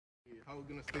How we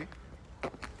gonna stay?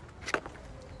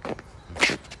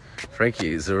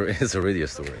 Frankie, it's already a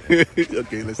story.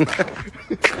 Okay, let's start.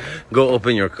 Go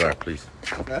open your car, please.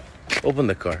 Huh? Open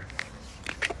the car.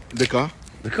 The car?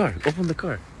 The car. Open the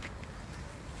car.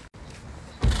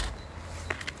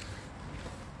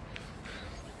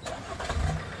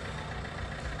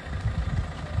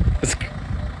 It's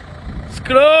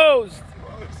closed.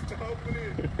 Oh, stop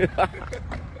it.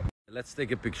 Let's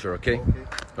take a picture, okay?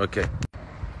 Okay. Okay.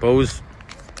 Pose.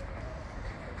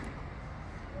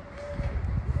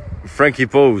 Frankie,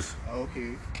 pose.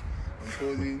 Okay. I'm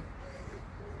posing.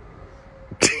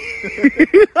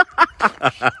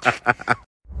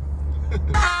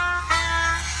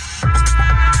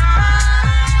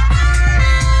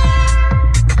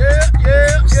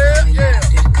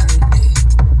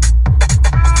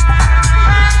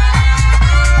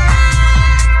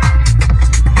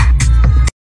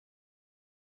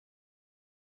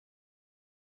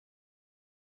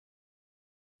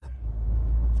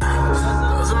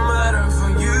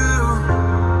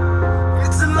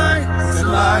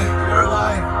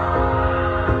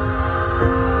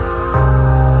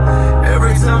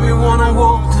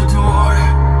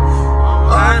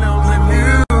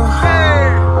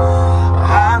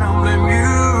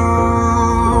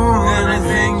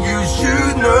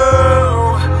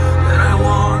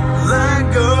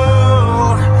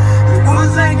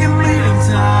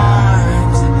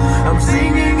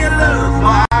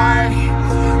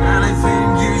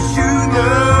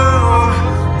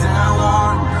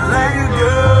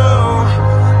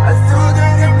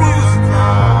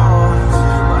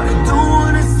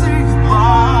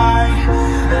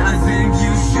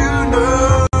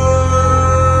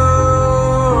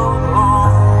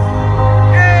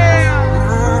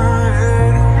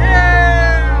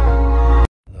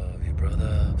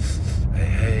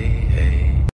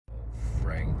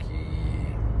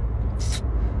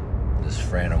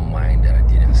 Friend of mine that I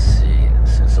didn't see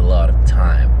since a lot of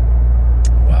time.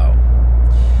 Wow.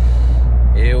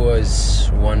 It was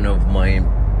one of my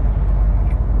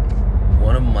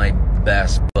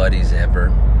best buddies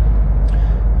ever.